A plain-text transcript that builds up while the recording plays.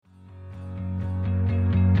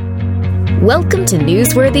Welcome to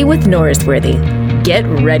Newsworthy with Norsworthy. Get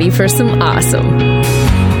ready for some awesome.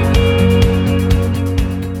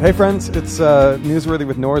 Hey friends, it's Newsworthy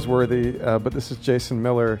with Norsworthy, but this is Jason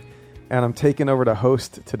Miller, and I'm taking over to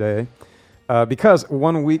host today because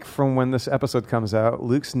 1 week from when this episode comes out,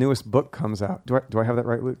 Luke's newest book comes out. Do I have that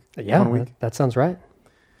right, Luke? Yeah, 1 week? that sounds right.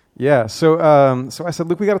 Yeah, so I said,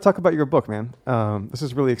 Luke, we got to talk about your book, man. This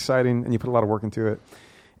is really exciting, and you put a lot of work into it,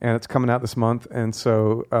 and it's coming out this month. And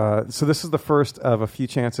so this is the first of a few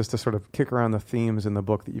chances to sort of kick around the themes in the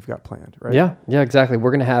book that you've got planned, right? Yeah, exactly. We're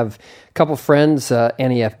going to have a couple friends,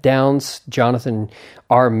 Annie F. Downs, Jonathan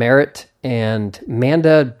R. Merritt, and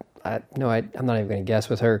Manda, I'm not even going to guess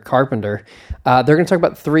with her, Carpenter. They're going to talk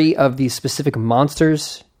about three of these specific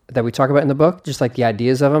monsters that we talk about in the book, just like the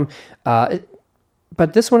ideas of them.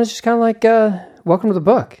 But this one is just kind of like, welcome to the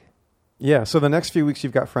book. Yeah, so the next few weeks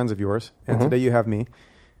you've got friends of yours, and today you have me.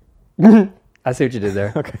 I see what you did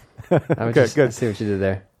there. Okay. Good. Good. I see what you did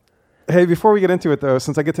there. Hey, before we get into it, though,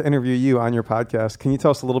 since I get to interview you on your podcast, can you tell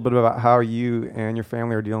us a little bit about how you and your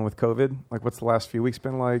family are dealing with COVID? Like, what's the last few weeks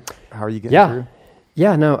been like? How are you getting through?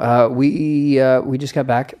 Yeah, no, we just got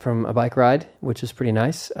back from a bike ride, which is pretty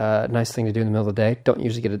nice. Nice thing to do in the middle of the day. Don't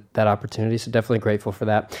usually get that opportunity, so definitely grateful for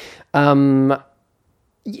that.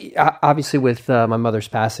 Obviously, with my mother's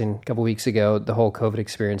passing a couple weeks ago, the whole COVID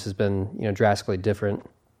experience has been, drastically different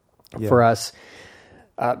for us.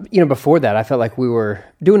 Before that, I felt like we were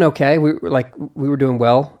doing okay. We were doing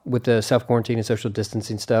well with the self-quarantine and social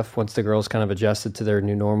distancing stuff once the girls kind of adjusted to their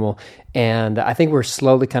new normal. And I think we're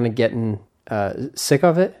slowly kind of getting sick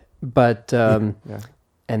of it. But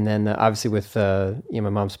and then obviously with my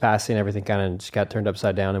mom's passing, everything kind of just got turned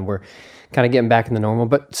upside down, and we're kind of getting back in the normal.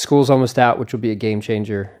 But school's almost out, which will be a game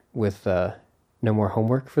changer with no more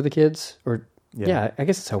homework for the kids. Or I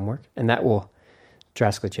guess it's homework, and that will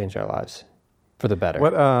drastically change our lives for the better.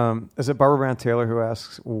 What is it? Barbara Brown Taylor who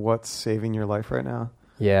asks, "What's saving your life right now?"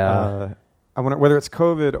 Yeah, I wonder whether it's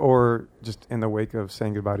COVID or just in the wake of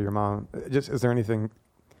saying goodbye to your mom. Just is there anything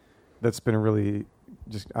that's been really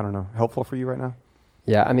helpful for you right now?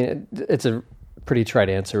 Yeah, I mean, it's a pretty trite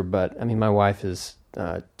answer, but I mean, my wife is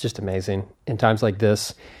just amazing. In times like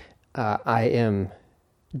this, I am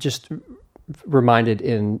just reminded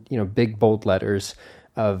in, big, bold letters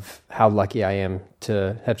of how lucky I am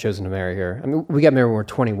to have chosen to marry her. I mean, we got married when we were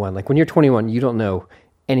 21. Like, when you're 21, you don't know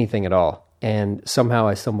anything at all. And somehow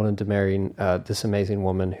I stumbled into marrying this amazing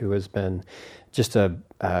woman who has been just a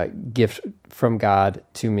gift from God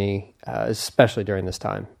to me, especially during this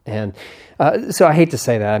time. And so I hate to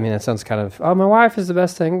say that. I mean, it sounds kind of, my wife is the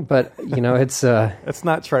best thing, but it's it's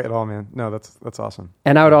not trite at all, man. No, that's awesome.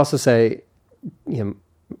 And I would also say,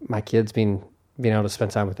 my kids being able to spend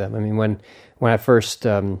time with them. I mean, when I first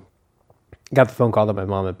got the phone call that my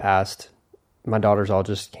mom had passed, my daughters all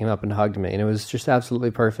just came up and hugged me, and it was just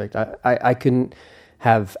absolutely perfect. I couldn't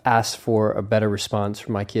have asked for a better response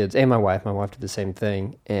from my kids and my wife. My wife did the same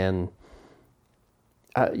thing, and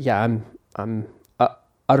I'm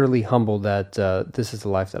utterly humbled that this is the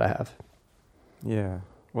life that I have. Yeah.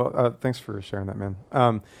 Well, thanks for sharing that, man.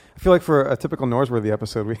 I feel like for a typical Norsworthy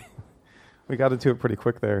episode, we got into it pretty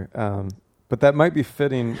quick there, but that might be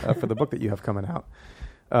fitting for the book that you have coming out,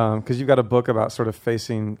 because you've got a book about sort of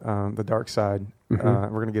facing the dark side.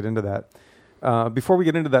 Mm-hmm. We're going to get into that. Before we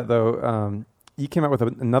get into that, though, you came out with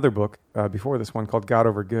another book before this one called God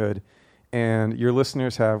Over Good, and your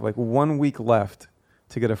listeners have like 1 week left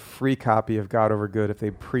to get a free copy of God Over Good if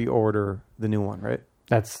they pre-order the new one, right?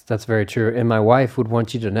 That's very true. And my wife would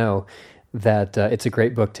want you to know that it's a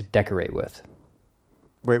great book to decorate with.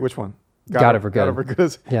 Wait, which one? God Over Good. God Over Good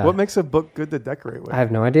is, yeah. What makes a book good to decorate with? I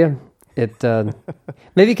have no idea. It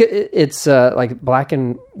maybe it's like black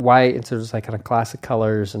and white, and so it's like kind of classic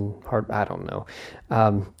colors and hard. I don't know.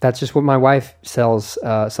 That's just what my wife sells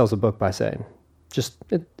a book by saying. Just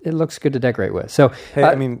it looks good to decorate with. So hey,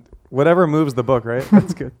 I mean, whatever moves the book, right?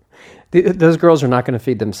 That's good. Those girls are not going to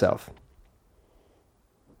feed themselves.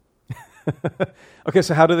 Okay,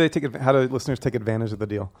 so how do listeners take advantage of the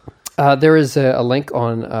deal? There is a link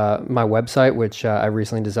on my website, which I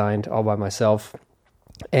recently designed all by myself.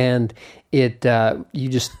 And it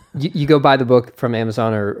you go buy the book from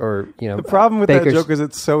Amazon or the problem with Baker's. That joke is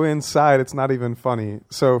it's so inside it's not even funny.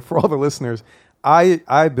 So for all the listeners,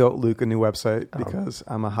 I built Luke a new website because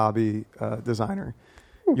I'm a hobby designer.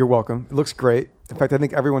 You're welcome. It looks great. In fact, I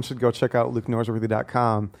think everyone should go check out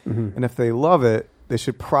LukeNorsworthy.com. Mm-hmm. And if they love it, they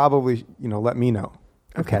should probably let me know.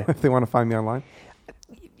 Okay. If they want to find me online.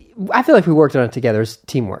 I feel like we worked on it together. It's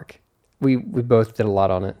teamwork. We both did a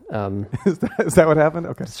lot on it. Is that what happened?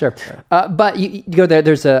 Okay, sure. But you go there.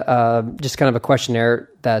 There's just kind of a questionnaire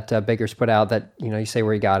that Baker's put out that you say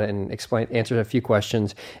where you got it and answer a few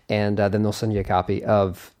questions, and then they'll send you a copy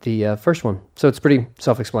of the first one. So it's pretty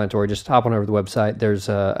self-explanatory. Just hop on over to the website. There's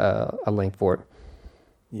a link for it.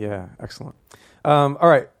 Yeah, excellent. All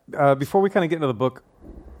right. Before we kind of get into the book,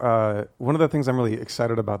 one of the things I'm really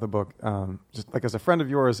excited about the book, just like as a friend of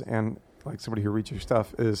yours and like somebody who reads your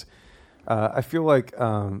stuff, is I feel like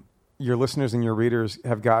your listeners and your readers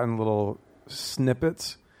have gotten little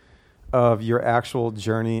snippets of your actual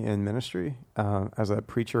journey in ministry as a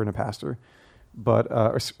preacher and a pastor,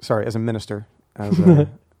 as a minister,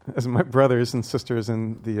 as my brothers and sisters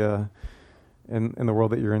in the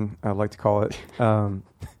world that you're in, I like to call it.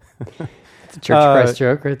 It's a Church of Christ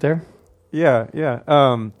joke right there. Yeah.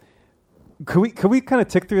 Could we kind of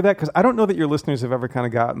tick through that? Because I don't know that your listeners have ever kind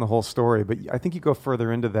of gotten the whole story, but I think you go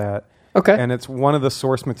further into that. Okay. And it's one of the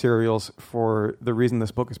source materials for the reason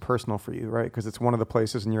this book is personal for you, right? Because it's one of the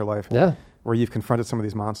places in your life where you've confronted some of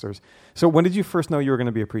these monsters. So when did you first know you were going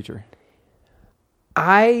to be a preacher?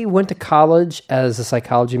 I went to college as a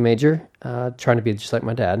psychology major, trying to be just like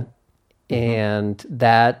my dad. Mm-hmm. And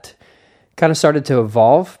that kind of started to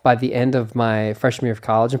evolve by the end of my freshman year of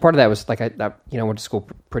college. And part of that was like I went to school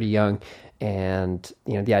pretty young. And,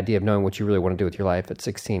 the idea of knowing what you really want to do with your life at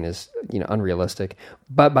 16 is, unrealistic.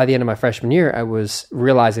 But by the end of my freshman year, I was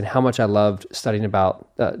realizing how much I loved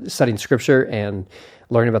studying scripture and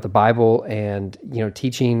learning about the Bible and,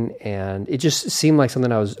 teaching. And it just seemed like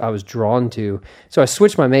something I was drawn to. So I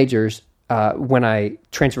switched my majors when I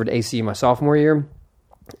transferred to ACU my sophomore year.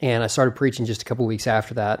 And I started preaching just a couple of weeks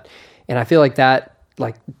after that. And I feel like that,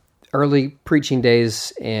 early preaching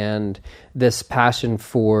days and this passion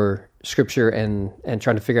for Scripture and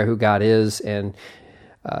trying to figure out who God is and,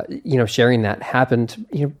 sharing that happened,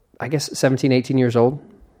 I guess 17, 18 years old.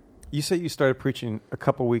 You say you started preaching a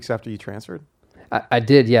couple weeks after you transferred? I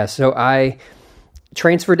did, yeah. So I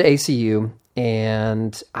transferred to ACU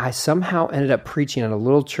and I somehow ended up preaching at a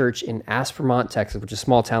little church in Aspermont, Texas, which is a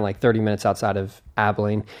small town, 30 minutes outside of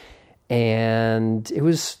Abilene. And it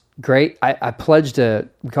was great. I pledged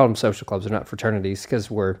we call them social clubs. They're not fraternities because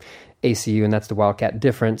we're ACU and that's the Wildcat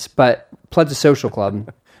difference, but pledged a social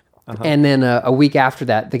club. Uh-huh. And then a week after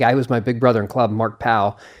that, the guy who was my big brother in club, Mark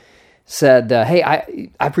Powell, said, hey,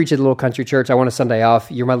 I preach at a little country church. I want a Sunday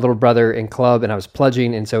off. You're my little brother in club. And I was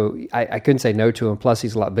pledging. And so I couldn't say no to him. Plus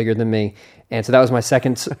he's a lot bigger than me. And so that was my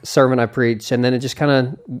second sermon I preached. And then it just kind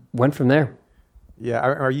of went from there. Yeah.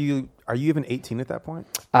 Are you even 18 at that point?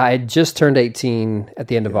 I just turned 18 at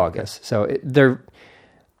the end of August. Okay. So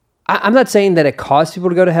I'm not saying that it caused people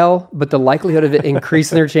to go to hell, but the likelihood of it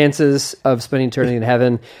increasing their chances of spending eternity in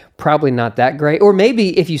heaven, probably not that great. Or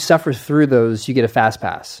maybe if you suffer through those, you get a fast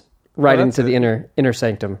pass into the inner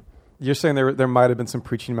sanctum. You're saying there might have been some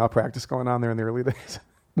preaching malpractice going on there in the early days?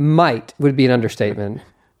 Might would be an understatement.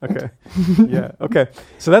 Okay. Yeah. Okay.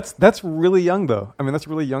 So that's really young, though. I mean, that's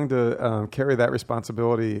really young to carry that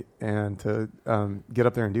responsibility and to get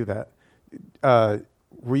up there and do that.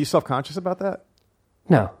 Were you self-conscious about that?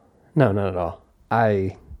 No, not at all.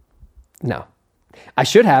 No. I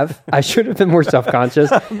should have. I should have been more self-conscious.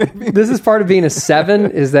 This is part of being a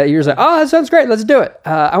 7, is that you're like, oh, that sounds great. Let's do it.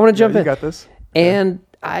 I want to jump in. You got this. And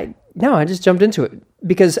I just jumped into it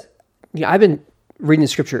because I've been reading the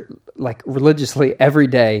Scripture religiously every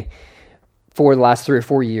day for the last 3 or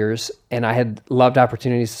 4 years, and I had loved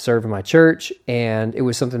opportunities to serve in my church, and it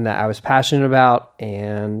was something that I was passionate about,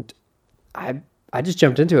 and I just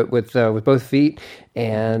jumped into it with both feet,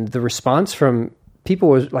 and the response from people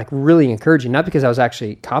was really encouraging, not because I was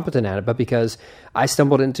actually competent at it, but because I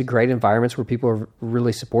stumbled into great environments where people are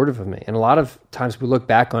really supportive of me. And a lot of times we look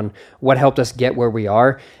back on what helped us get where we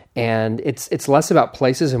are, and it's less about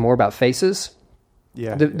places and more about faces.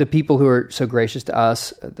 Yeah. The people who are so gracious to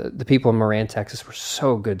us, the people in Moran, Texas were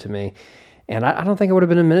so good to me. And I don't think I would have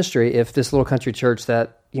been in ministry if this little country church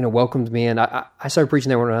that, welcomed me in. I started preaching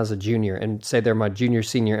there when I was a junior, and say they're my junior,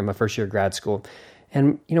 senior, and my first year of grad school.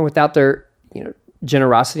 And, without their,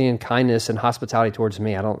 generosity and kindness and hospitality towards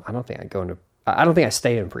me, I don't think I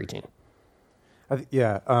stayed in preaching. I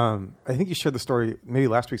think you shared the story maybe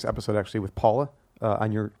last week's episode actually with Paula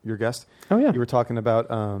on your guest. Oh yeah. You were talking about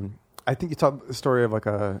I think you told the story of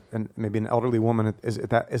maybe an elderly woman. Is it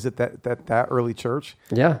that early church?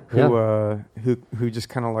 Yeah. Who just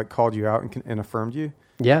kind of called you out and affirmed you?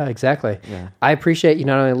 Yeah, exactly. Yeah. I appreciate you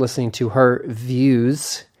not only listening to her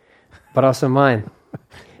views, but also mine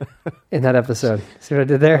in that episode. See what I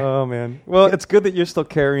did there? Oh man. Well, it's good that you're still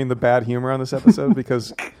carrying the bad humor on this episode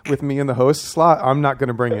because with me in the host slot, I'm not going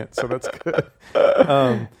to bring it. So that's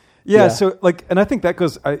good. Yeah, so like, and I think that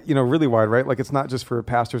goes, really wide, right? Like, it's not just for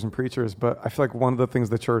pastors and preachers, but I feel like one of the things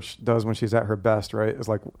the church does when she's at her best, right, is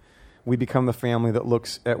like we become the family that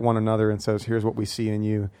looks at one another and says, "Here's what we see in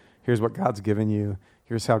you. Here's what God's given you.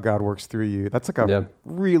 Here's how God works through you." That's like a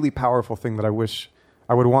really powerful thing that I wish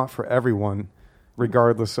I would want for everyone,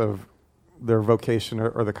 regardless of their vocation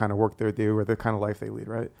or the kind of work they do or the kind of life they lead,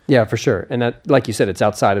 right? Yeah, for sure. And that, like you said, it's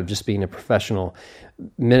outside of just being a professional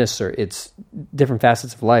minister. It's different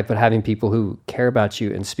facets of life, but having people who care about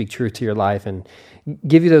you and speak truth to your life and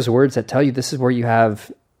give you those words that tell you this is where you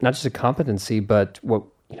have not just a competency, but what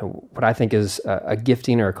I think is a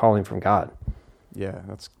gifting or a calling from God. Yeah,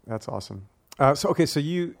 that's awesome. So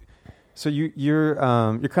you're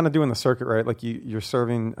kind of doing the circuit, right? Like you're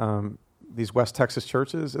serving these West Texas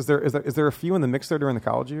churches. Is there a few in the mix there during the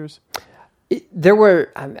college years? There were.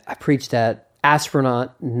 I preached at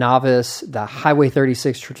Astronaut, Novice, the Highway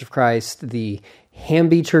 36 Church of Christ, the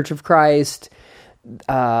Hamby Church of Christ.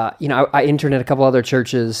 I interned at a couple other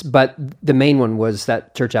churches, but the main one was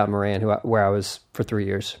that church out in Moran, where I was for 3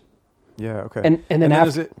 years. Yeah. Okay. And then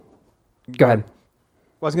after, go ahead.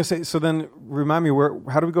 Well, I was going to say. So then, remind me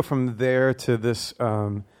how do we go from there to this?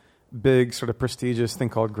 Big sort of prestigious thing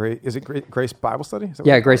called Grace Bible Study?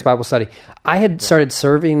 Yeah, Grace Bible Study. I had started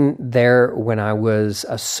serving there when I was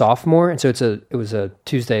a sophomore, and so it was a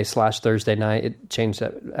Tuesday/Thursday night. It changed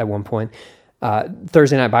at one point.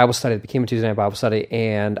 Thursday night Bible study. It became a Tuesday night Bible study,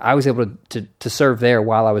 and I was able to serve there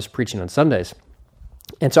while I was preaching on Sundays.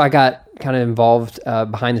 And so I got kind of involved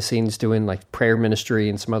behind the scenes doing like prayer ministry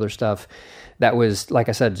and some other stuff. That was, like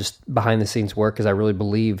I said, just behind the scenes work because I really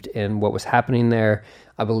believed in what was happening there.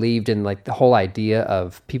 I believed in like the whole idea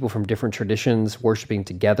of people from different traditions worshiping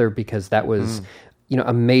together because that was,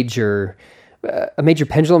 a major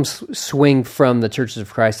pendulum swing from the churches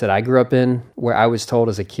of Christ that I grew up in, where I was told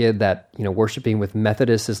as a kid that, worshiping with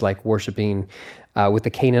Methodists is like worshiping with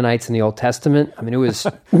the Canaanites in the Old Testament. I mean, it was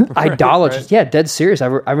idolatry. Right. Yeah, dead serious. I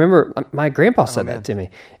remember my grandpa said that to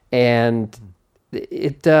me. And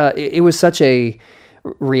it was such a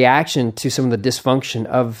reaction to some of the dysfunction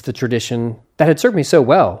of the tradition that had served me so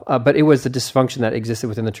well, but it was the dysfunction that existed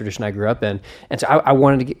within the tradition I grew up in. And so I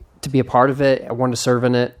wanted to be a part of it. I wanted to serve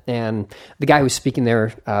in it. And the guy who was speaking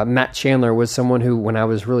there, Matt Chandler, was someone who, when I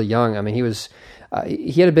was really young, I mean,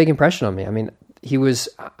 he had a big impression on me. I mean,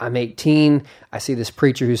 I'm 18. I see this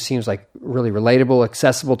preacher who seems like really relatable,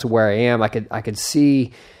 accessible to where I am. I could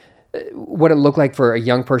see what it looked like for a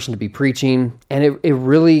young person to be preaching. And it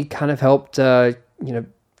really kind of helped,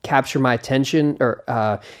 capture my attention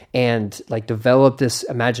and like develop this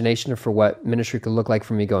imagination for what ministry could look like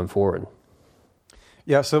for me going forward.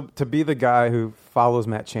 Yeah. So to be the guy who follows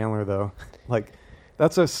Matt Chandler though, like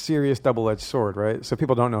that's a serious double-edged sword, right? So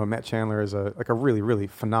people don't know Matt Chandler is a really, really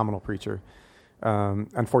phenomenal preacher.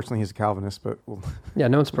 Unfortunately he's a Calvinist, but yeah,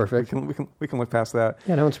 no one's perfect. we can look past that.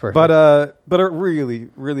 Yeah, no one's perfect. But a really,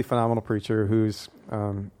 really phenomenal preacher who's,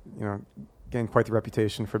 gained quite the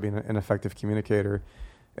reputation for being an effective communicator.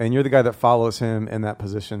 And you're the guy that follows him in that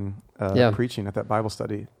position, preaching at that Bible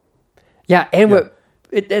study. Yeah,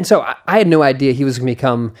 and so I had no idea he was going to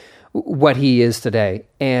become what he is today.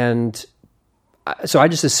 And so I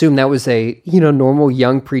just assumed that was a, normal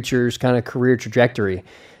young preacher's kind of career trajectory.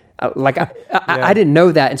 I didn't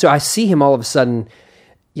know that. And so I see him all of a sudden,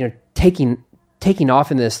 taking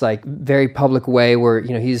off in this like very public way where,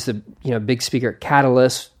 he's the, big speaker at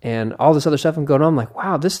Catalyst and all this other stuff and going on. I'm like,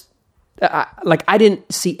 wow, this, I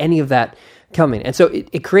didn't see any of that coming. And so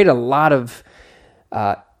it created a lot of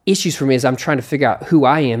issues for me as I'm trying to figure out who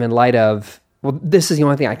I am in light of, well, this is the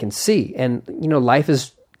only thing I can see. And, life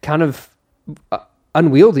is kind of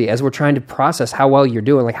unwieldy as we're trying to process how well you're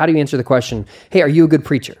doing. Like, how do you answer the question, hey, are you a good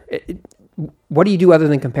preacher? What do you do other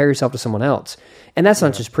than compare yourself to someone else? And that's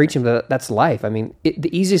not just preaching, but that's life. I mean, the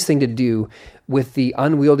easiest thing to do with the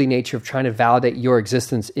unwieldy nature of trying to validate your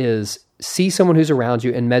existence is see someone who's around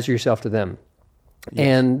you and measure yourself to them.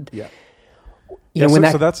 Yes.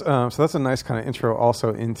 And so that's a nice kind of intro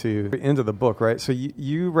also into the book, right? So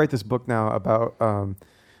you write this book now about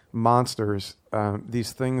monsters,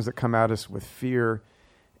 these things that come at us with fear,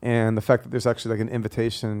 and the fact that there's actually like an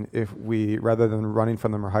invitation if we, rather than running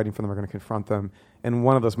from them or hiding from them, are going to confront them. And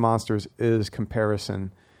one of those monsters is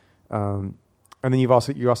comparison. And then you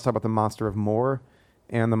also talk about the monster of more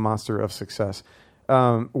and the monster of success.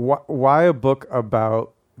 Why a book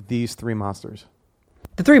about these three monsters?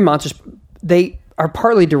 The three monsters, they are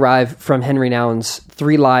partly derived from Henry Nouwen's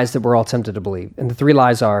 3 lies that we're all tempted to believe. And the 3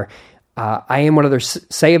 lies are, I am what others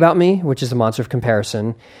say about me, which is the monster of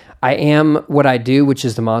comparison. I am what I do, which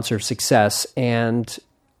is the monster of success. And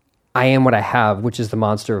I am what I have, which is the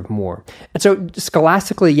monster of more. And so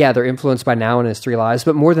scholastically, yeah, they're influenced by Now and His Three Lives,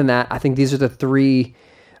 but more than that, I think these are the three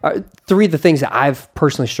of the things that I've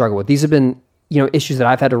personally struggled with. These have been, issues that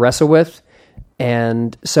I've had to wrestle with.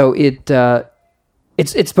 And so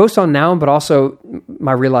it's both on Now, but also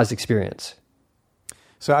my realized experience.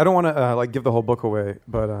 So I don't want to give the whole book away,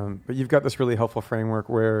 but you've got this really helpful framework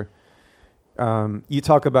where you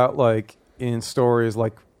talk about like in stories,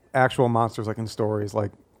 like actual monsters, like in stories,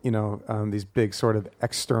 like these big sort of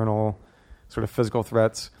external, sort of physical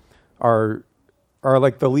threats are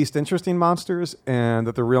like the least interesting monsters, and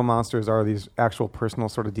that the real monsters are these actual personal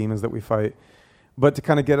sort of demons that we fight. But to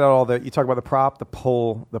kind of get at all that, you talk about the prop, the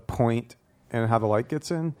pull, the point, and how the light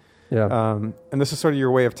gets in. Yeah. And this is sort of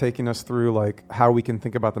your way of taking us through like how we can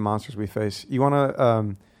think about the monsters we face. You want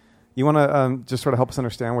to just sort of help us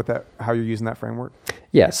understand how you're using that framework?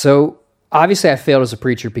 Yeah. So obviously I failed as a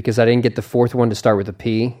preacher because I didn't get the fourth one to start with a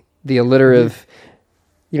P. The alliterative,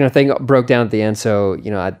 thing broke down at the end. So,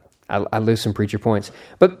 I lose some preacher points.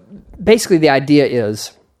 But basically the idea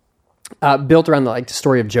is built around the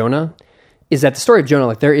story of Jonah. Is that the story of Jonah,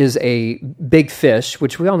 like there is a big fish,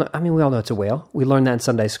 which we all know, we all know it's a whale. We learned that in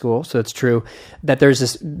Sunday school, so it's true, that there's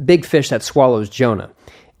this big fish that swallows Jonah.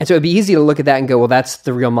 And so it'd be easy to look at that and go, well, that's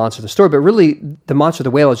the real monster of the story. But really, the monster of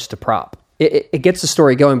the whale is just a prop. It gets the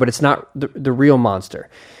story going, but it's not the real monster.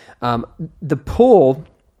 The pull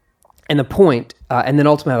and the point, and then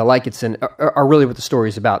ultimately how the light gets in, are really what the story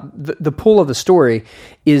is about. The pull of the story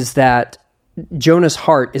is that Jonah's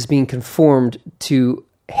heart is being conformed to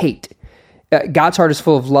hate. God's heart is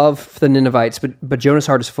full of love for the Ninevites, but Jonah's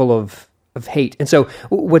heart is full of hate. And so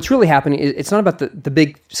what's really happening is it's not about the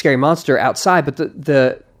big scary monster outside, but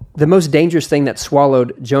the most dangerous thing that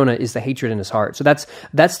swallowed Jonah is the hatred in his heart. So that's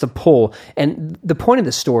the pull. And the point of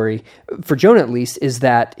the story, for Jonah at least, is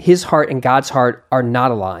that his heart and God's heart are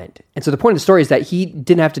not aligned. And so the point of the story is that he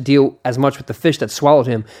didn't have to deal as much with the fish that swallowed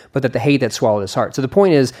him, but that the hate that swallowed his heart. So the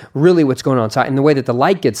point is really what's going on inside. And the way that the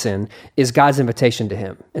light gets in is God's invitation to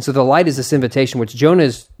him. And so the light is this invitation which Jonah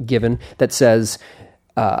is given that says,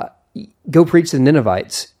 go preach to the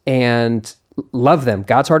Ninevites and love them.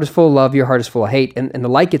 God's heart is full of love, your heart is full of hate. And the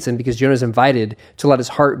light gets in because Jonah's invited to let his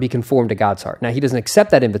heart be conformed to God's heart. Now, he doesn't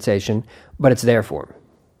accept that invitation, but it's there for him.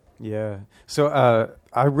 Yeah. So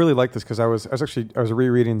I really like this because I was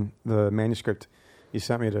rereading the manuscript you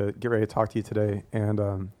sent me to get ready to talk to you today.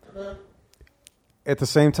 And at the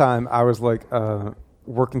same time, I was like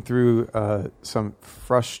working through some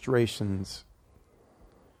frustrations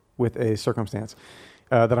with a circumstance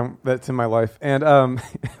that's in my life. And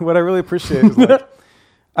what I really appreciate is like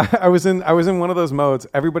I was in one of those modes.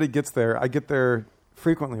 Everybody gets there. I get there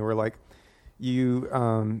frequently where like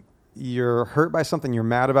you're hurt by something, you're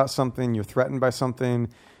mad about something, you're threatened by something,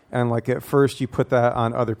 and like at first you put that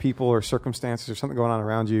on other people or circumstances or something going on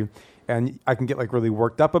around you, and I can get like really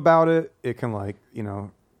worked up about it. It can like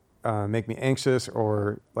make me anxious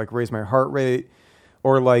or like raise my heart rate.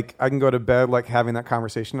 Or like I can go to bed like having that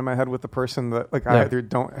conversation in my head with the person that like I either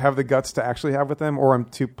don't have the guts to actually have with them, or I'm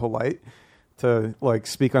too polite to like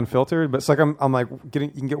speak unfiltered. But it's like I'm like you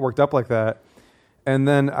can get worked up like that. And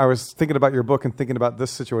then I was thinking about your book and thinking about this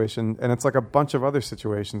situation, and it's like a bunch of other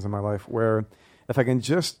situations in my life where if I can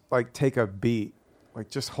just like take a beat, like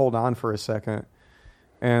just hold on for a second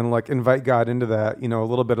and like invite God into that, a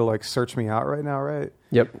little bit of like search me out right now, right?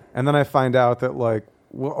 Yep. And then I find out that like,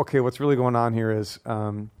 well, okay, what's really going on here is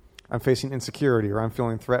I'm facing insecurity, or I'm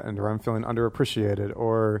feeling threatened, or I'm feeling underappreciated,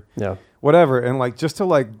 or whatever. And like just to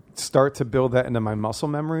like start to build that into my muscle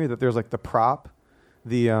memory, that there's like the prop,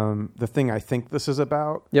 the thing I think this is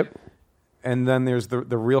about. Yep. And then there's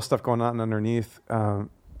the real stuff going on underneath. I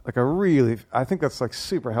think that's like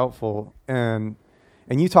super helpful. And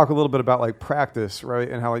you talk a little bit about like practice, right?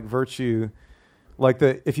 And how like virtue, like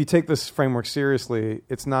if you take this framework seriously,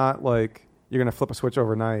 it's not like you're going to flip a switch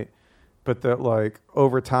overnight, but that like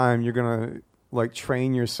over time you're going to like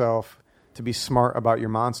train yourself to be smart about your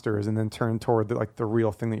monsters and then turn toward the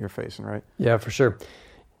real thing that you're facing, right? Yeah, for sure.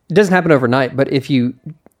 It doesn't happen overnight, but if you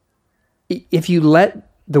let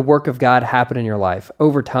the work of God happen in your life,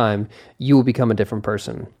 over time, you will become a different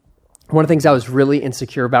person. One of the things I was really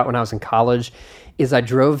insecure about when I was in college is I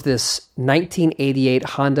drove this 1988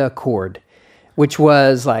 Honda Accord, which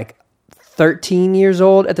was like 13 years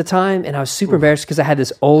old at the time, and I was super embarrassed because I had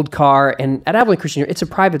this old car, and at Abilene Christian, it's a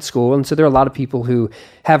private school, and so there are a lot of people who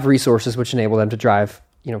have resources which enable them to drive,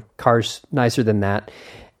 cars nicer than that.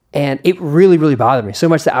 And it really, really bothered me so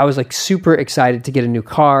much that I was like super excited to get a new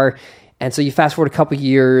car. And so you fast forward a couple of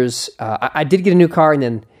years, I did get a new car, and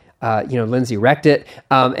then Lindsay wrecked it.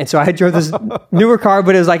 And so I drove this newer car,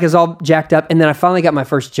 but it was all jacked up. And then I finally got my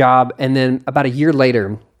first job. And then about a year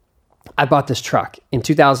later, I bought this truck in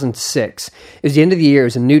 2006. It was the end of the year. It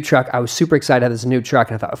was a new truck. I was super excited to have this new truck.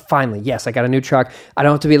 And I thought, finally, yes, I got a new truck. I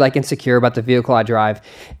don't have to be insecure about the vehicle I drive.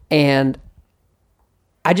 And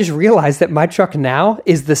I just realized that my truck now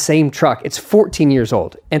is the same truck. It's 14 years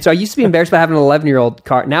old. And so I used to be embarrassed by having an 11-year-old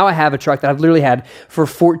car. Now I have a truck that I've literally had for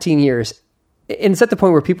 14 years. And it's at the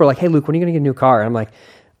point where people are like, hey, Luke, when are you going to get a new car? And I'm like,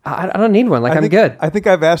 I don't need one. I'm good. I think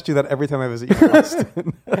I've asked you that every time I visit you in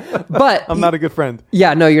Austin. But I'm not a good friend.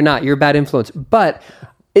 Yeah, no, you're not. You're a bad influence. But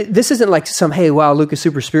this isn't some, hey, wow, Luke is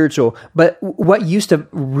super spiritual. But what used to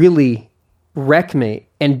really wreck me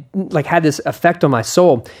and had this effect on my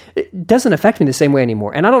soul, it doesn't affect me the same way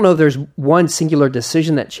anymore. And I don't know if there's one singular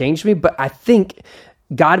decision that changed me, but I think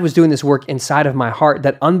God was doing this work inside of my heart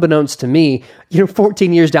that unbeknownst to me,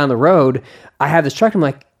 14 years down the road, I have this truck. I'm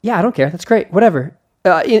like, yeah, I don't care. That's great. Whatever.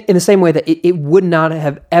 In the same way that it would not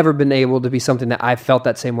have ever been able to be something that I felt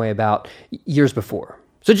that same way about years before.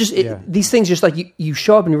 So these things, just you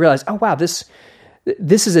show up and you realize, oh, wow, this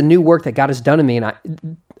is a new work that God has done in me.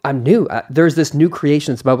 And I'm new. There's this new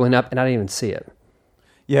creation that's bubbling up and I didn't even see it.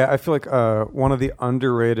 Yeah. I feel like one of the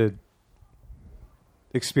underrated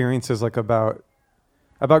experiences about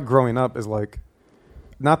growing up is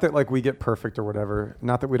not that we get perfect or whatever,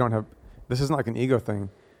 not that we don't have, this isn't an ego thing,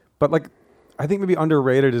 but I think maybe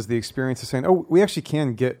underrated is the experience of saying, oh, we actually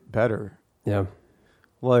can get better. Yeah.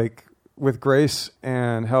 With grace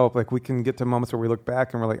and help, we can get to moments where we look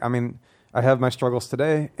back and we're I have my struggles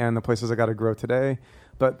today and the places I got to grow today,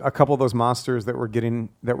 but a couple of those monsters that were getting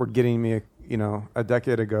me, a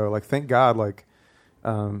decade ago, thank God,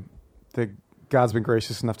 that God's been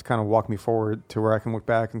gracious enough to kind of walk me forward to where I can look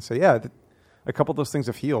back and say, yeah, a couple of those things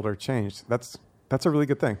have healed or changed. That's a really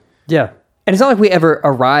good thing. Yeah. And it's not like we ever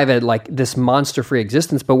arrive at this monster-free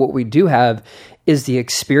existence, but what we do have is the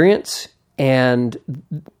experience and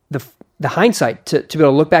the hindsight to be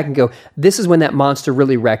able to look back and go, this is when that monster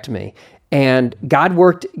really wrecked me. And God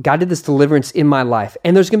did this deliverance in my life.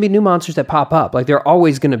 And there's going to be new monsters that pop up. They're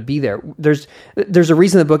always going to be there. There's a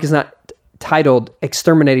reason the book is not titled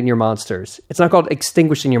Exterminating Your Monsters. It's not called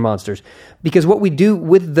Extinguishing Your Monsters. Because what we do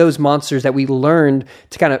with those monsters that we learned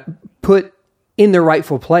to kind of put in their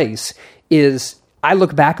rightful place is I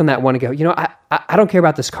look back on that one and go, I don't care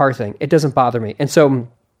about this car thing. It doesn't bother me. And so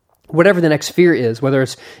whatever the next fear is, whether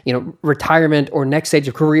it's, retirement or next stage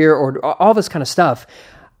of career or all this kind of stuff,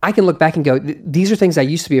 I can look back and go, these are things I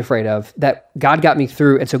used to be afraid of that God got me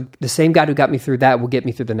through. And so the same God who got me through that will get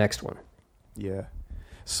me through the next one. Yeah.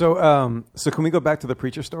 So can we go back to the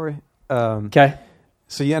preacher story? Okay.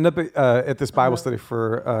 So you end up at this Bible study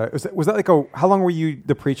for, was that how long were you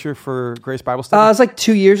the preacher for Grace Bible Study? It was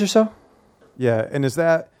 2 years or so. Yeah. And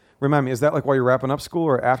remind me, is that while you're wrapping up school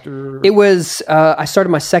or after? It was, I started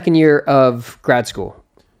my second year of grad school.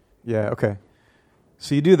 Yeah. Okay.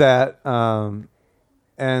 So you do that.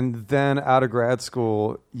 And then out of grad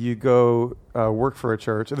school, you go work for a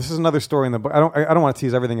church. This is another story in the book. I don't want to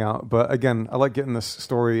tease everything out, but again, I like getting this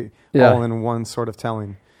story all in one sort of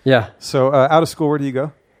telling. Yeah. So out of school, where do you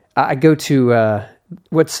go? I go to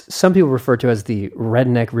what's some people refer to as the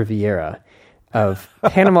Redneck Riviera of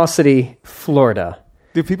Panama City, Florida.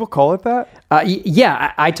 Do people call it that?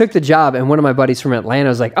 Yeah, I took the job, and one of my buddies from Atlanta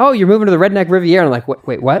was like, "Oh, you're moving to the Redneck Riviera." And I'm like,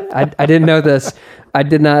 "Wait, what? I didn't know this. I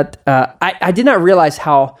did not. I did not realize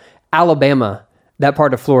how Alabama that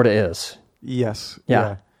part of Florida is." Yes.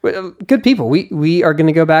 Yeah. Good people. We are going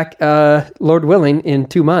to go back, Lord willing, in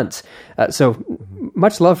 2 months. So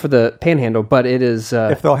much love for the Panhandle, but it is.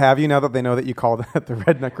 If they'll have you now that they know that you call that the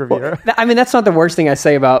Redneck Riviera. Well, that's not the worst thing I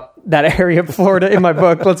say about that area of Florida in my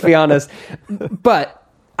book. Let's be honest. But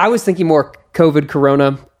I was thinking more COVID,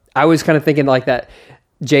 Corona. I was kind of thinking like that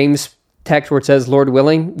James text where it says, Lord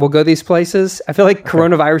willing, we'll go these places. I feel like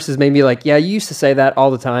coronavirus has made me like, yeah, you used to say that all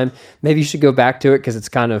the time. Maybe you should go back to it because it's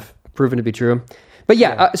kind of proven to be true.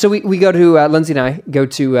 But so we go to, Lindsay and I go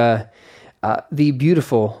to the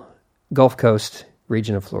beautiful Gulf Coast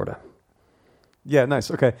region of Florida. Yeah, nice.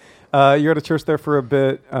 Okay. You're at a church there for a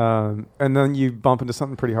bit, and then you bump into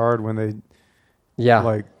something pretty hard when they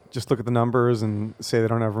just look at the numbers and say they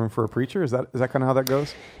don't have room for a preacher. Is that kind of how that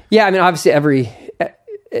goes? Yeah, obviously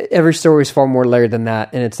every story is far more layered than that,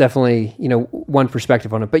 and it's definitely one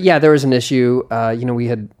perspective on it. But yeah, there was an issue. We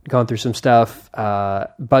had gone through some stuff.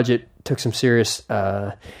 Budget took some serious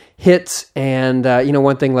hits, and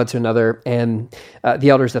one thing led to another. And the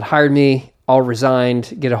elders that hired me all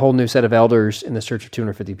resigned. Get a whole new set of elders in this church of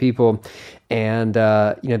 250 people, and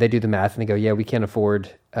they do the math and they go, yeah, we can't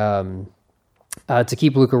afford to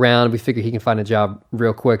keep Luke around. We figure he can find a job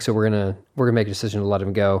real quick, so we're gonna make a decision to let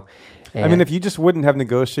him go. And I mean, if you just wouldn't have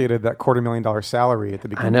negotiated that $250,000 salary at the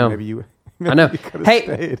beginning, I know. maybe you. I know. Hey,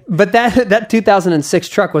 stayed. But that 2006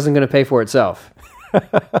 truck wasn't going to pay for itself.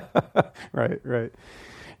 Right.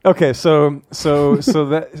 Okay, so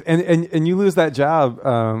that and you lose that job.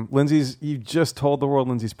 You just told the world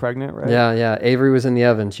Lindsay's pregnant, right? Yeah. Avery was in the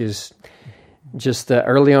oven. She was just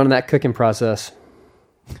early on in that cooking process.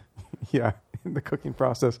 Yeah, in the cooking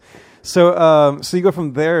process. So you go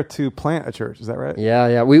from there to plant a church. Is that right?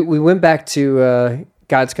 Yeah. We went back to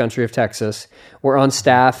God's country of Texas. We're on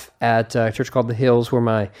staff at a church called The Hills, where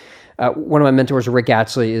one of my mentors, Rick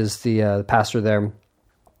Atchley, is the pastor there.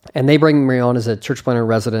 And they bring me on as a church planter in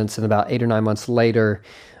residence, and about 8 or 9 months later,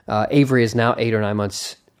 Avery is now 8 or 9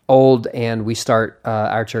 months old, and we start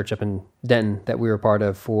our church up in Denton that we were part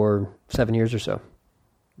of for 7 years or so.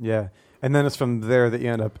 Yeah. And then it's from there that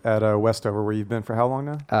you end up at Westover, where you've been for how long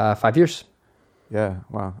now? 5 years. Yeah.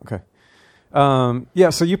 Wow. Okay.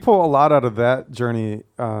 So you pull a lot out of that journey,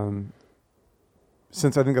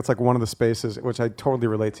 since I think that's like one of the spaces which I totally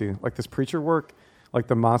relate to, like this preacher work. Like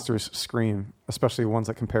the monsters scream, especially ones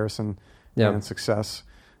like comparison and success.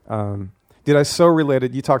 Did I so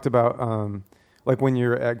related? You talked about like when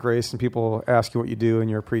you're at Grace and people ask you what you do and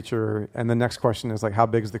you're a preacher, and the next question is like, how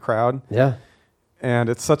big is the crowd? Yeah. And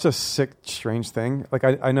it's such a sick, strange thing. Like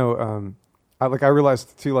I know, I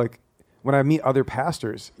realized too, like when I meet other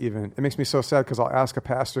pastors, even it makes me so sad because I'll ask a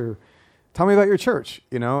pastor, tell me about your church,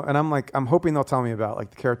 and I'm hoping they'll tell me about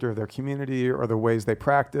like the character of their community or the ways they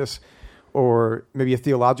practice, or maybe a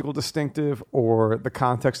theological distinctive, or the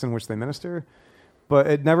context in which they minister. But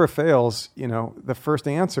it never fails, the first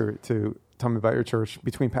answer to tell me about your church,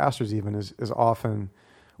 between pastors even, is often,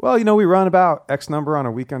 well, we run about X number on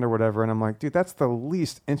a weekend or whatever. And I'm like, dude, that's the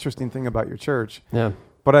least interesting thing about your church. Yeah.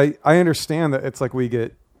 But I understand that it's like we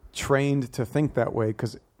get trained to think that way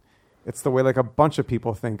because it's the way like a bunch of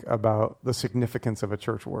people think about the significance of a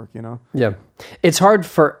church work, Yeah. It's hard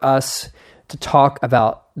for us to talk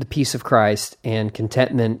about the peace of Christ and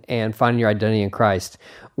contentment and finding your identity in Christ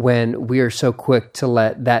when we are so quick to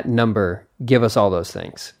let that number give us all those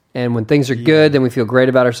things. And when things are good, then we feel great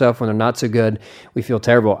about ourselves. When they're not so good, we feel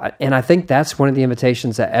terrible. And I think that's one of the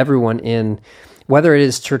invitations that everyone in, whether it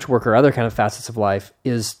is church work or other kind of facets of life,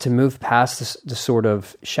 is to move past the sort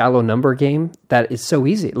of shallow number game that is so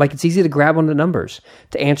easy. Like it's easy to grab on the numbers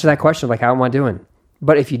to answer that question, like, how am I doing?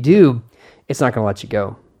 But if you do, it's not going to let you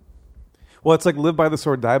go. Well, it's like live by the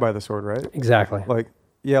sword, die by the sword, right? Exactly.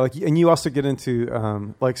 And you also get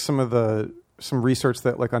into like some research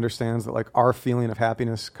that like understands that like our feeling of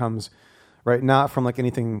happiness comes, right, not from like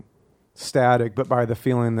anything static, but by the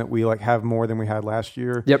feeling that we like have more than we had last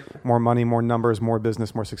year. Yep. More money, more numbers, more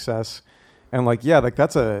business, more success, and like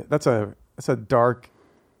that's a dark,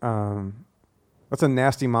 that's a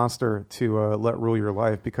nasty monster to let rule your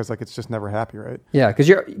life because like it's just never happy, right? Yeah, because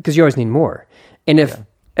you always need more, and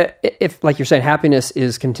if, like you're saying, happiness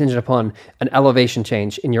is contingent upon an elevation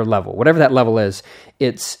change in your level, whatever that level is,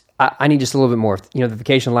 I need just a little bit more. The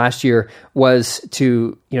vacation last year was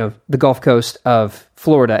to, the Gulf Coast of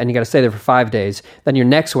Florida, and you got to stay there for 5 days. Then your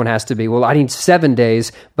next one has to be, well, I need 7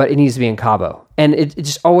 days, but it needs to be in Cabo. And it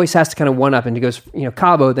just always has to kind of one up, and it goes,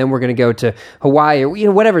 Cabo, then we're going to go to Hawaii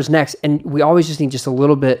or, whatever's next. And we always just need just a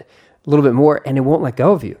little bit more, and it won't let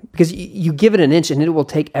go of you because you give it an inch and it will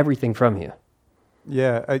take everything from you.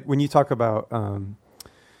 Yeah, when you talk about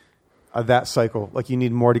that cycle, like you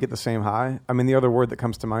need more to get the same high. I mean, the other word that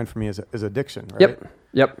comes to mind for me is addiction, right?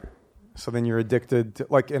 Yep. So then you're addicted to,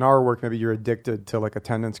 like in our work, maybe you're addicted to like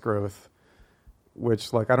attendance growth,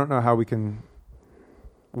 which like I don't know how we can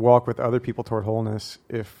walk with other people toward wholeness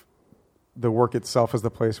if the work itself is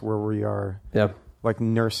the place where we are like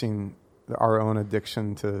nursing our own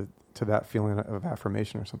addiction to that feeling of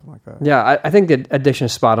affirmation or something like that. Yeah, I think that addiction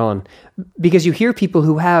is spot on because you hear people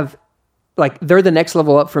who have, like, they're the next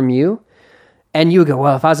level up from you, and you go,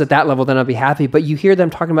 well, if I was at that level, then I'd be happy. But you hear them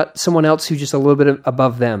talking about someone else who's just a little bit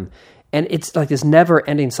above them. And it's like this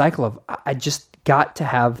never-ending cycle of, I just got to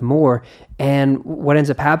have more. And what ends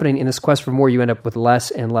up happening in this quest for more, you end up with less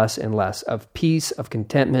and less and less of peace, of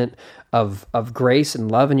contentment, of grace and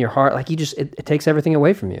love in your heart. Like it takes everything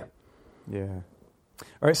away from you. Yeah.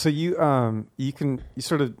 All right, so you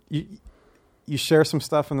share some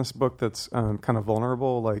stuff in this book that's kind of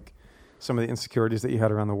vulnerable, like some of the insecurities that you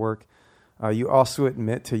had around the work. You also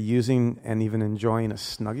admit to using and even enjoying a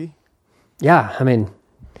Snuggie. Yeah, I mean,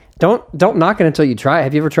 don't knock it until you try it.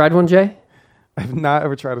 Have you ever tried one, Jay? I've not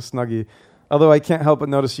ever tried a Snuggie, although I can't help but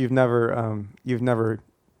notice you've never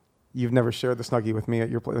shared the Snuggie with me at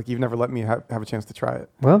your place. Like you've never let me have a chance to try it.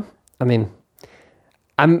 Well, I mean,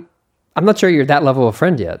 I'm not sure you're that level of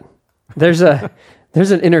friend yet. There's an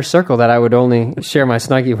inner circle that I would only share my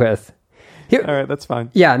Snuggie with. Here, all right, that's fine.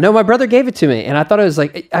 Yeah, no, my brother gave it to me, and I thought it was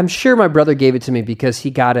like, I'm sure my brother gave it to me because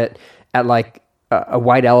he got it at like a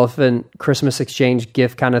white elephant Christmas exchange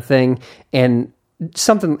gift kind of thing, and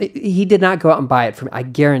something, he did not go out and buy it for me, I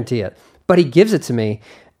guarantee it. But he gives it to me,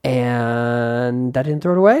 and I didn't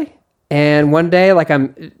throw it away. And one day, like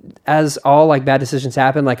as all like bad decisions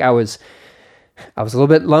happen, like I was a little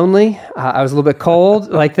bit lonely. I was a little bit cold.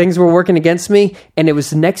 Like things were working against me. And it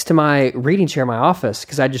was next to my reading chair in my office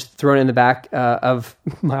because I just thrown it in the back of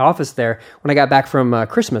my office there when I got back from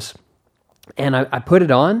Christmas. And I put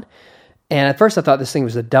it on. And at first I thought this thing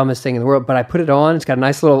was the dumbest thing in the world, but I put it on. It's got a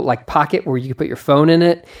nice little like pocket where you could put your phone in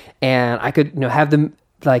it. And I could, have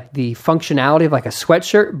the functionality of like a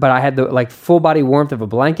sweatshirt, but I had the like full body warmth of a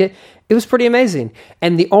blanket. It was pretty amazing.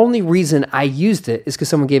 And the only reason I used it is because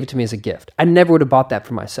someone gave it to me as a gift. I never would have bought that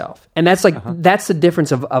for myself. And that's like, that's the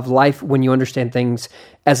difference of life when you understand things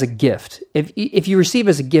as a gift. If you receive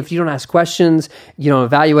as a gift, you don't ask questions, you don't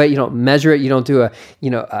evaluate, you don't measure it, you don't do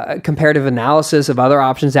a comparative analysis of other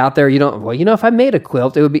options out there. You don't, if I made a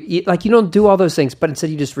quilt, it would be like, you don't do all those things, but instead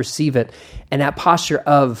you just receive it. And that posture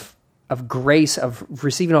of grace, of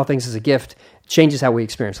receiving all things as a gift, changes how we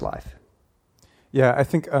experience life. Yeah, I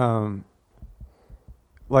think, I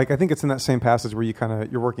think it's in that same passage where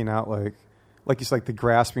you're working out like you said, like the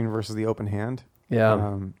grasping versus the open hand.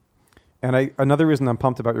 Yeah. And another reason I'm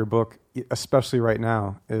pumped about your book, especially right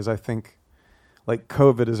now, is I think like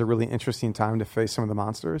COVID is a really interesting time to face some of the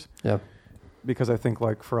monsters. Yeah. Because I think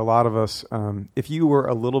like for a lot of us, if you were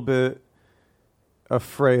a little bit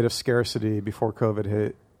afraid of scarcity before COVID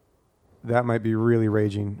hit, that might be really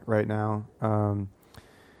raging right now.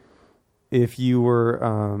 If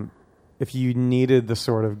you needed the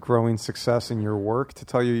sort of growing success in your work to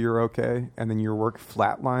tell you you're okay, and then your work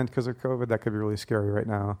flatlined because of COVID, that could be really scary right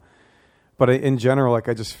now. But in general, like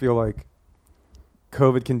I just feel like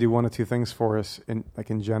COVID can do one of two things for us in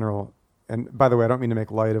general. And by the way, I don't mean to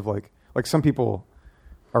make light of like some people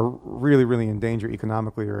are really, really in danger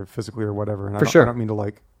economically or physically or whatever. And I don't mean to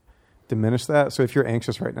like diminish that. So if you're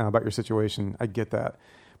anxious right now about your situation, I get that.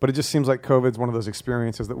 But it just seems like COVID's one of those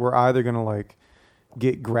experiences that we're either going to like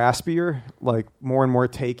get graspier, like more and more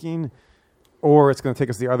taking, or it's going to take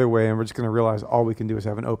us the other way, and we're just going to realize all we can do is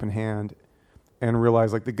have an open hand and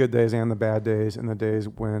realize like the good days and the bad days, and the days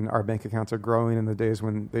when our bank accounts are growing and the days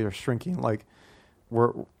when they are shrinking. Like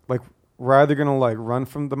we're either going to like run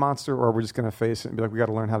from the monster, or we're just going to face it and be like, we got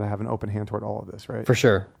to learn how to have an open hand toward all of this, right? For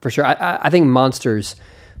sure. I think monsters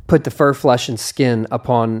put the fur, flesh, and skin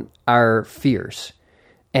upon our fears.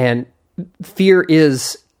 And fear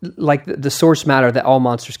is like the source matter that all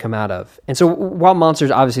monsters come out of. And so while monsters,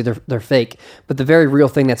 obviously they're fake, but the very real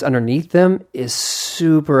thing that's underneath them is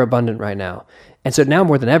super abundant right now. And so now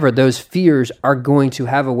more than ever, those fears are going to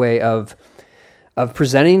have a way of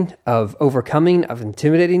presenting, of overcoming, of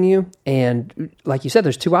intimidating you. And like you said,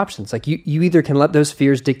 there's two options. Like you either can let those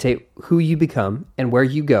fears dictate who you become and where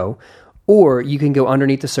you go, or you can go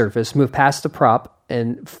underneath the surface, move past the prop,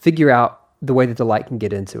 and figure out the way that the light can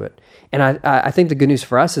get into it. And I think the good news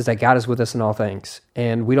for us is that God is with us in all things.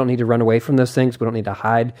 And we don't need to run away from those things. We don't need to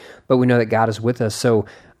hide, but we know that God is with us. So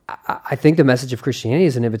I think the message of Christianity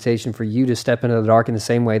is an invitation for you to step into the dark in the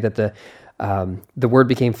same way that the Word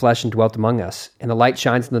became flesh and dwelt among us. And the light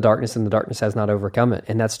shines in the darkness, and the darkness has not overcome it.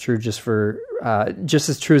 And that's true just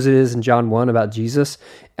as true as it is in John 1 about Jesus,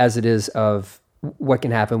 as it is of what can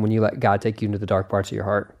happen when you let God take you into the dark parts of your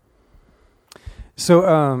heart.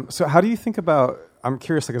 So how do you think about, I'm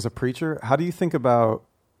curious, like as a preacher, how do you think about,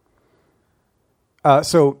 all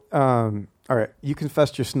right, you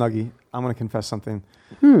confessed your Snuggie. I'm going to confess something.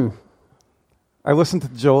 I listened to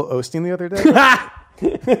Joel Osteen the other day.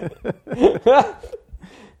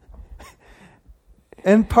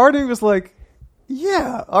 And part of me was like,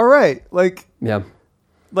 yeah, all right. Like, yeah.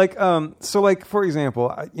 Like, so like, for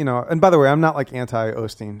example, and by the way, I'm not like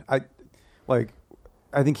anti-Osteen. I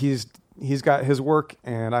think he's got his work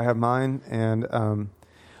and I have mine. And,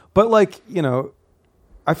 but like,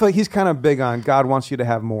 I feel like he's kind of big on God wants you to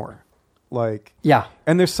have more. Like, yeah.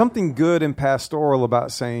 And there's something good and pastoral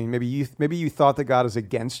about saying maybe you thought that God is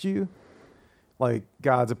against you. Like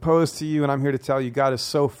God's opposed to you. And I'm here to tell you God is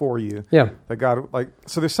so for you. Yeah. That God,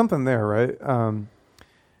 so there's something there, right?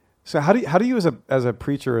 So how do you as a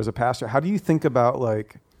preacher, as a pastor, how do you think about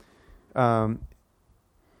like, in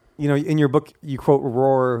your book, you quote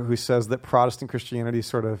Rohr, who says that Protestant Christianity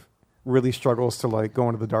sort of really struggles to like go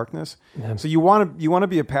into the darkness. Yeah. So you want to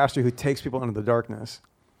be a pastor who takes people into the darkness,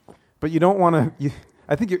 but you don't want to.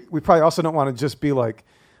 I think we probably also don't want to just be like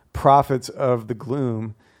prophets of the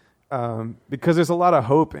gloom, because there's a lot of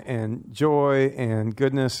hope and joy and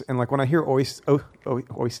goodness. And like when I hear oyster,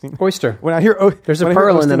 when I hear there's a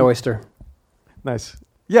pearl in that oyster. Nice.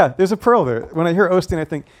 Yeah, there's a pearl there. When I hear Osteen, I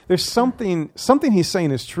think there's something he's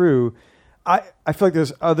saying is true. I feel like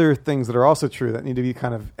there's other things that are also true that need to be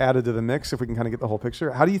kind of added to the mix if we can kind of get the whole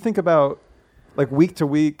picture. How do you think about like week to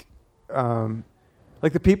week,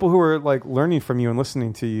 like the people who are like learning from you and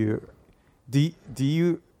listening to you? Do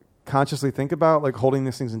you consciously think about like holding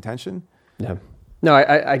these things in tension? Yeah. No,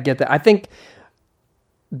 I get that. I think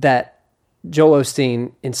that Joel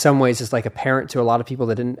Osteen in some ways is like a parent to a lot of people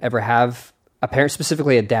that didn't ever have a parent,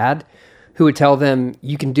 specifically a dad, who would tell them,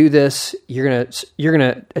 you can do this, you're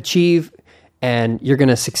gonna achieve, and you're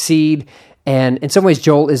gonna succeed. And in some ways,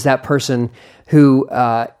 Joel is that person who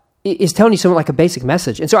is telling you something like a basic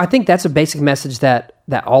message. And so I think that's a basic message that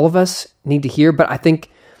all of us need to hear. But I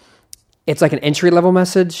think it's like an entry level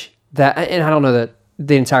message that, and I don't know that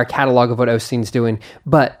the entire catalog of what Osteen's doing,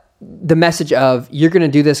 but the message of you're going to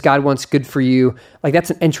do this, God wants good for you, like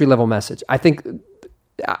that's an entry level message. I think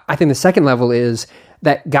the second level is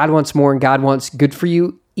that God wants more and God wants good for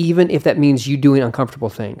you, even if that means you doing uncomfortable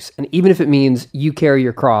things. And even if it means you carry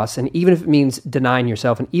your cross, and even if it means denying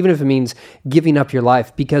yourself, and even if it means giving up your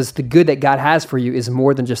life, because the good that God has for you is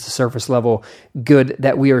more than just the surface level good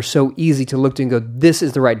that we are so easy to look to and go, this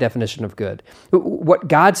is the right definition of good. What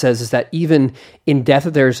God says is that even in death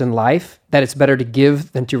that there is in life, that it's better to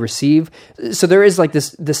give than to receive. So there is like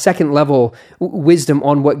the second level wisdom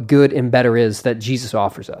on what good and better is that Jesus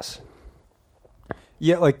offers us.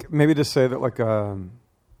 Yeah, like maybe to say that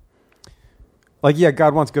yeah,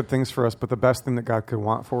 God wants good things for us, but the best thing that God could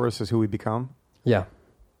want for us is who we become. Yeah.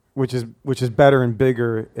 Which is better and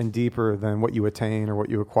bigger and deeper than what you attain or what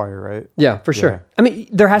you acquire, right? Yeah, for sure. Yeah. I mean,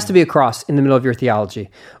 there has to be a cross in the middle of your theology,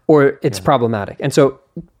 or it's problematic. And so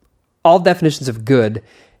all definitions of good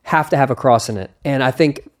have to have a cross in it. And I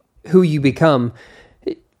think who you become,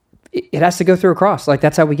 it has to go through a cross. Like,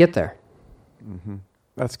 that's how we get there. Mm-hmm.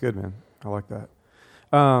 That's good, man. I like that.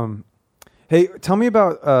 Hey, tell me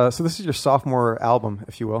about, so this is your sophomore album,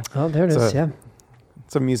 if you will. Oh, there it is, yeah.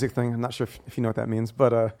 It's a music thing. I'm not sure if you know what that means,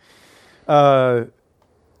 but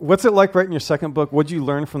what's it like writing your second book? What'd you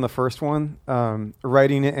learn from the first one,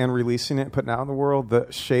 writing it and releasing it, putting it out in the world,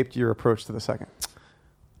 that shaped your approach to the second?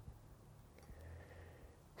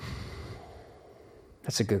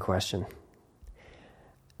 That's a good question.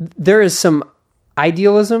 There is some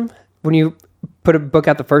idealism when you put a book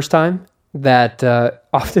out the first time that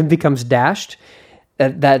often becomes dashed.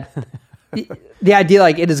 That the idea,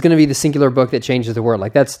 like, it is going to be the singular book that changes the world.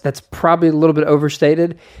 Like, that's probably a little bit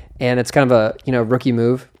overstated, and it's kind of a rookie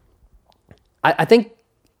move. I think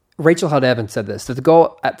Rachel Held Evans said this, that the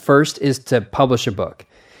goal at first is to publish a book,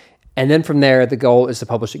 and then from there the goal is to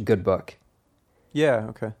publish a good book. Yeah.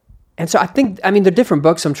 Okay. And so they're different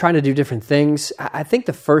books. I'm trying to do different things. I think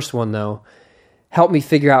the first one, though, helped me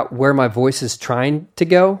figure out where my voice is trying to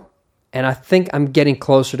go. And I think I'm getting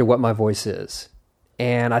closer to what my voice is.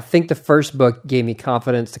 And I think the first book gave me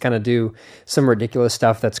confidence to kind of do some ridiculous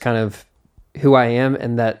stuff that's kind of who I am,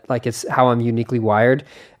 and that, like, it's how I'm uniquely wired.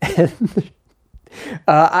 So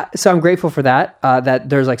I'm grateful for that, that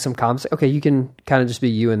there's like some comments. Okay, you can kind of just be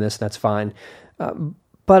you in this, and that's fine.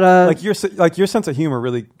 But your sense of humor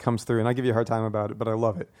really comes through, and I give you a hard time about it, but I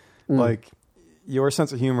love it. Like, your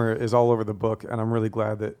sense of humor is all over the book, and I'm really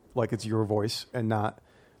glad that, like, it's your voice and not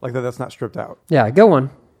like that's not stripped out. Yeah, go on.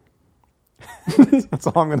 That's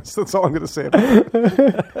all I'm gonna say about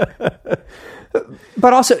it.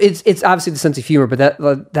 But also, it's obviously the sense of humor,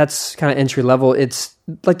 but that's kind of entry level. It's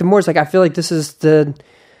like the more it's like, I feel like this is the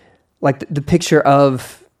picture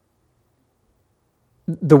of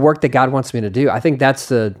the work that God wants me to do. I think that's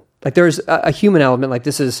there's a human element, like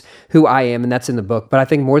this is who I am, and that's in the book. But I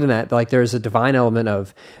think more than that, like, there's a divine element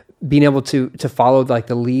of being able to follow like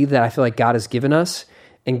the lead that I feel like God has given us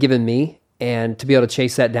and given me, and to be able to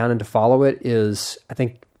chase that down and to follow it is, I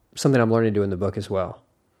think, something I'm learning to do in the book as well.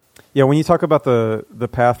 Yeah, when you talk about the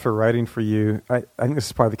path for writing for you, I think this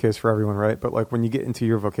is probably the case for everyone, right? But like when you get into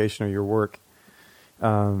your vocation or your work,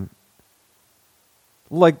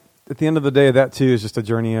 like at the end of the day, that too is just a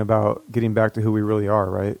journey about getting back to who we really are,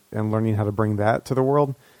 right? And learning how to bring that to the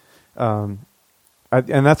world. And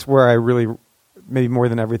that's where I really, maybe more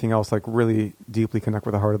than everything else, like really deeply connect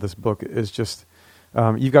with the heart of this book is just,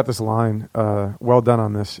 you've got this line, well done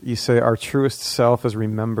on this. You say, our truest self is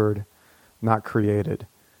remembered, not created.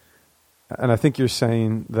 And I think you're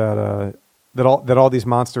saying that all these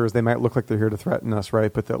monsters, they might look like they're here to threaten us,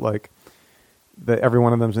 right? But that every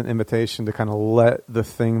one of them is an invitation to kind of let the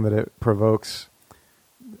thing that it provokes,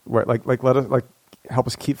 right? Like let us, like, help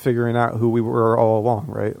us keep figuring out who we were all along,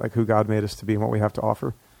 right? Like who God made us to be and what we have to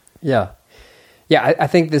offer. Yeah. Yeah, I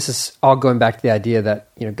think this is all going back to the idea that,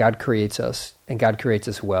 God creates us, and God creates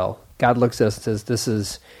us well. God looks at us and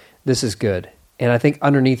says, this is good. And I think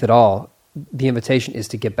underneath it all, the invitation is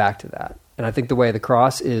to get back to that. And I think the way of the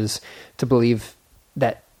cross is to believe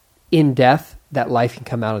that in death, that life can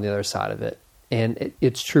come out on the other side of it. And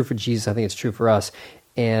it's true for Jesus. I think it's true for us.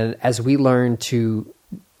 And as we learn to,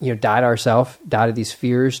 die to ourselves, die to these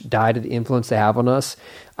fears, die to the influence they have on us,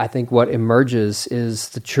 I think what emerges is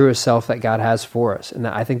the truest self that God has for us. And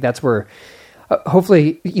I think that's where,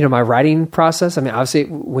 hopefully, my writing process, obviously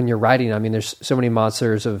when you're writing, there's so many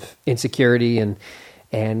monsters of insecurity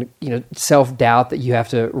and self-doubt that you have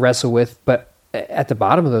to wrestle with. But at the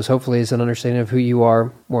bottom of those, hopefully, is an understanding of who you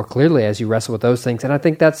are more clearly as you wrestle with those things. And I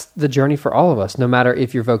think that's the journey for all of us, no matter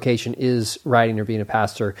if your vocation is writing or being a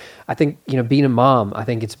pastor. I think, being a mom, I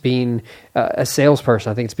think it's being a salesperson,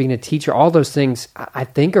 I think it's being a teacher. All those things, I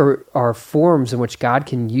think, are forms in which God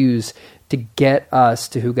can use to get us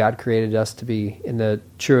to who God created us to be in the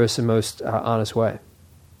truest and most honest way.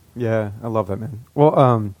 Yeah, I love that, man.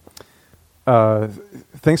 Well,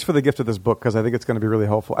 thanks for the gift of this book, because I think it's going to be really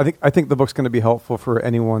helpful. I think the book's going to be helpful for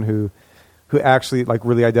anyone who actually like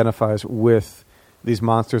really identifies with these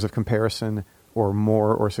monsters of comparison or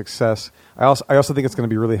more or success. I also think it's going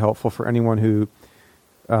to be really helpful for anyone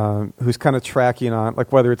who's kind of tracking on,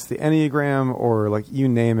 like, whether it's the Enneagram or like you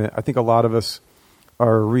name it. I think a lot of us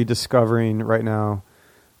are rediscovering right now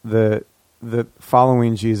that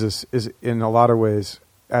following Jesus is in a lot of ways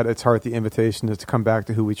at its heart the invitation is to come back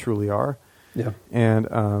to who we truly are. Yeah. And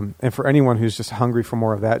for anyone who's just hungry for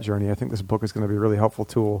more of that journey, I think this book is going to be a really helpful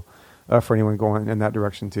tool for anyone going in that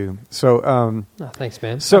direction too. So, thanks,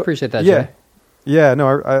 man. So, I appreciate that. Yeah. Jay. Yeah.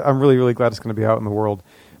 No, I'm really, really glad it's going to be out in the world.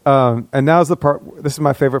 And now's the part, this is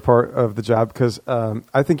my favorite part of the job, because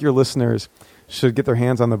I think your listeners should get their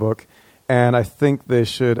hands on the book, and I think they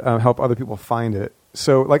should help other people find it.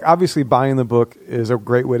 So, like, obviously buying the book is a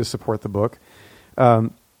great way to support the book.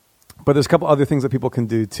 But there's a couple other things that people can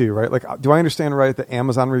do too, right? Like, do I understand right that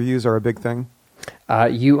Amazon reviews are a big thing?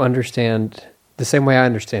 You understand the same way I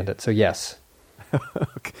understand it, so yes.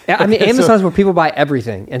 Okay. Amazon's where people buy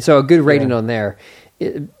everything, and so a good rating on there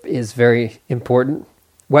is very important.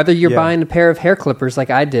 Whether you're buying a pair of hair clippers like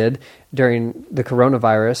I did during the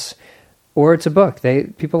coronavirus, or it's a book,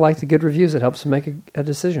 people like the good reviews. It helps them make a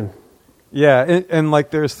decision. Yeah, and like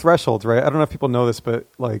there's thresholds, right? I don't know if people know this, but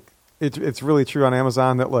like it's really true on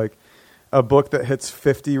Amazon that like a book that hits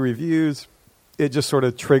 50 reviews, it just sort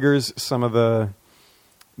of triggers some of the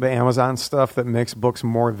Amazon stuff that makes books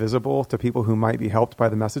more visible to people who might be helped by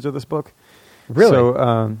the message of this book. Really?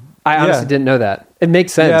 So, I honestly didn't know that. It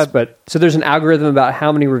makes sense, but so there's an algorithm about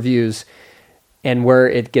how many reviews and where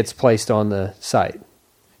it gets placed on the site.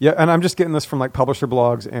 Yeah, and I'm just getting this from like publisher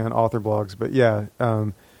blogs and author blogs, but yeah.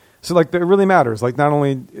 So like it really matters. Like not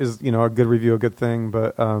only is, a good review a good thing,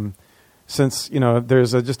 but since,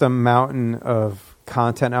 there's just a mountain of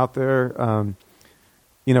content out there,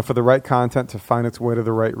 for the right content to find its way to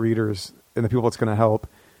the right readers and the people it's going to help,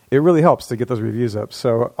 it really helps to get those reviews up.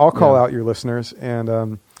 So I'll call out your listeners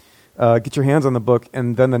and get your hands on the book.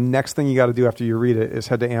 And then the next thing you got to do after you read it is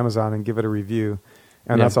head to Amazon and give it a review.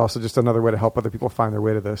 And that's also just another way to help other people find their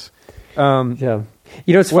way to this. It's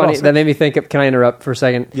funny. That made me think of, can I interrupt for a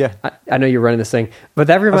second? Yeah. I know you're running this thing, but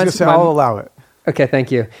that reminds me. I'll allow it. Okay,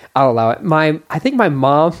 thank you. I'll allow it. I think my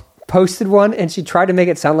mom posted one, and she tried to make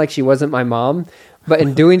it sound like she wasn't my mom, but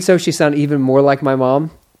in doing so, she sounded even more like my mom,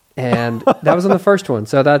 and that was on the first one.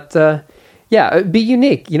 So that, be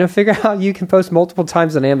unique. Figure out how you can post multiple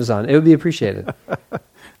times on Amazon. It would be appreciated.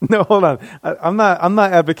 No, hold on. I'm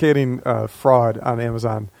not advocating fraud on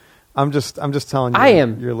Amazon. I'm just telling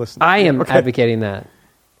you. You're listening. I am advocating that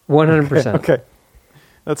 100%. Okay.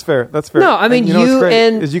 That's fair. No, I mean, you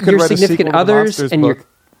and your significant others and your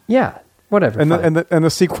whatever. And the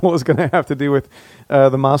sequel is going to have to do with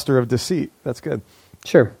the monster of deceit. That's good.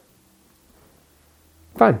 Sure.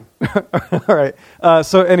 Fine. All right.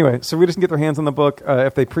 So anyway, we just can get their hands on the book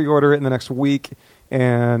if they pre-order it in the next week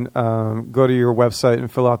and go to your website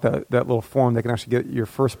and fill out that little form. They can actually get your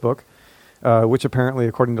first book, which apparently,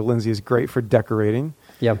 according to Lindsay, is great for decorating.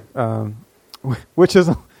 Yeah. Which is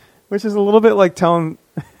a little bit like telling.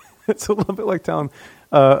 It's a little bit like telling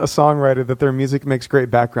a songwriter that their music makes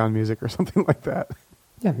great background music or something like that.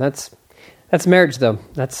 Yeah, that's marriage, though.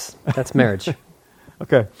 That's marriage.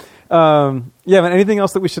 Okay. Man, anything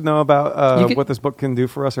else that we should know about what this book can do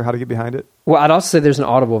for us or how to get behind it? Well, I'd also say there's an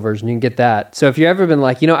Audible version. You can get that. So if you've ever been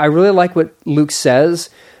like, I really like what Luke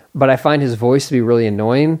says, but I find his voice to be really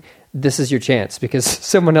annoying, this is your chance, because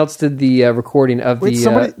someone else did the recording of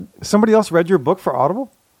somebody else read your book for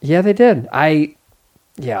Audible? Yeah, they did. I'm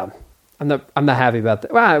not happy about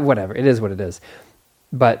that. Well, whatever. It is what it is.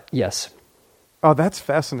 But yes. Oh, that's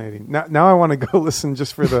fascinating. Now I want to go listen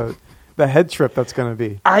just for the head trip that's going to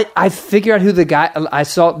be. I figured out who the guy, I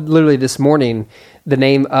saw literally this morning,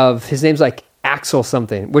 his name's like Axel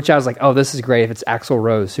something, which I was like, oh, this is great if it's Axl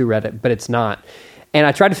Rose who read it, but it's not. And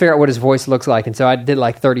I tried to figure out what his voice looks like, and so I did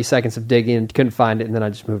like 30 seconds of digging and couldn't find it, and then I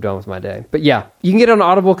just moved on with my day. But yeah, you can get it on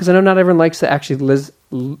Audible, because I know not everyone likes to actually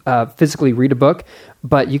physically read a book,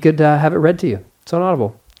 but you could have it read to you. It's on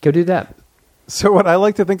Audible. Go do that. So what I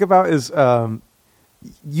like to think about is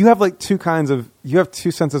you have like two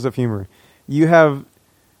senses of humor. You have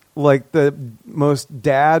like the most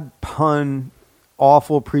dad pun,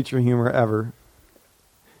 awful preacher humor ever.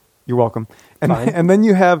 You're welcome. And then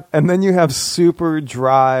you have super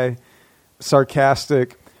dry,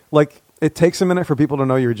 sarcastic. Like, it takes a minute for people to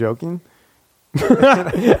know you're joking.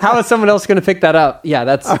 How is someone else going to pick that up? Yeah,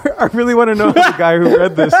 that's. I really want to know the guy who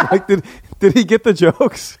read this. Like, did he get the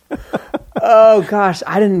jokes? Oh gosh,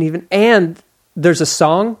 I didn't even. And there's a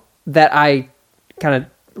song that I kind of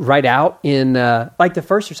write out in like the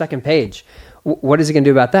first or second page. What is he going to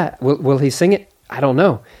do about that? Will he sing it? I don't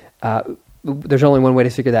know. There's only one way to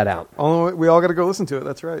figure that out. We all got to go listen to it.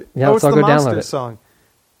 That's right. Yeah, it's the Monsters song.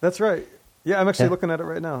 That's right. Yeah, I'm actually looking at it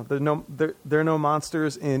right now. There are no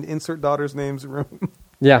monsters in insert daughter's names room.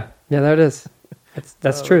 Yeah, there it is.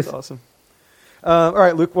 That's truth. That's awesome. All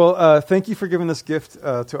right, Luke. Well, thank you for giving this gift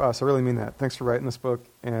to us. I really mean that. Thanks for writing this book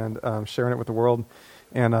and sharing it with the world.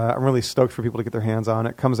 And I'm really stoked for people to get their hands on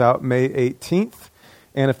it. It comes out May 18th.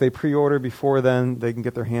 And if they pre-order before then, they can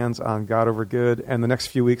get their hands on God Over Good. And the next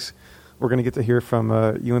few weeks, we're going to get to hear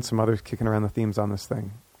from you and some others kicking around the themes on this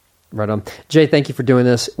thing. Right on. Jay, thank you for doing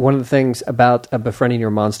this. One of the things about befriending your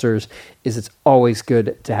monsters is it's always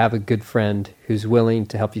good to have a good friend who's willing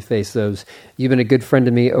to help you face those. You've been a good friend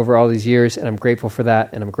to me over all these years, and I'm grateful for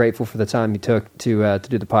that, and I'm grateful for the time you took to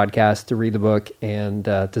do the podcast, to read the book, and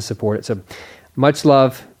to support it. So much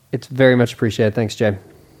love. It's very much appreciated. Thanks, Jay.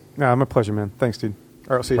 Yeah, my pleasure, man. Thanks, dude.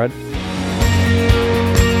 All right, I'll see you. Right.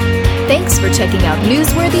 Thanks for checking out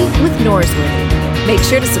Newsworthy with Norsworthy. Make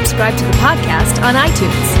sure to subscribe to the podcast on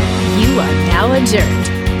iTunes. You are now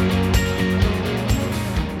adjourned.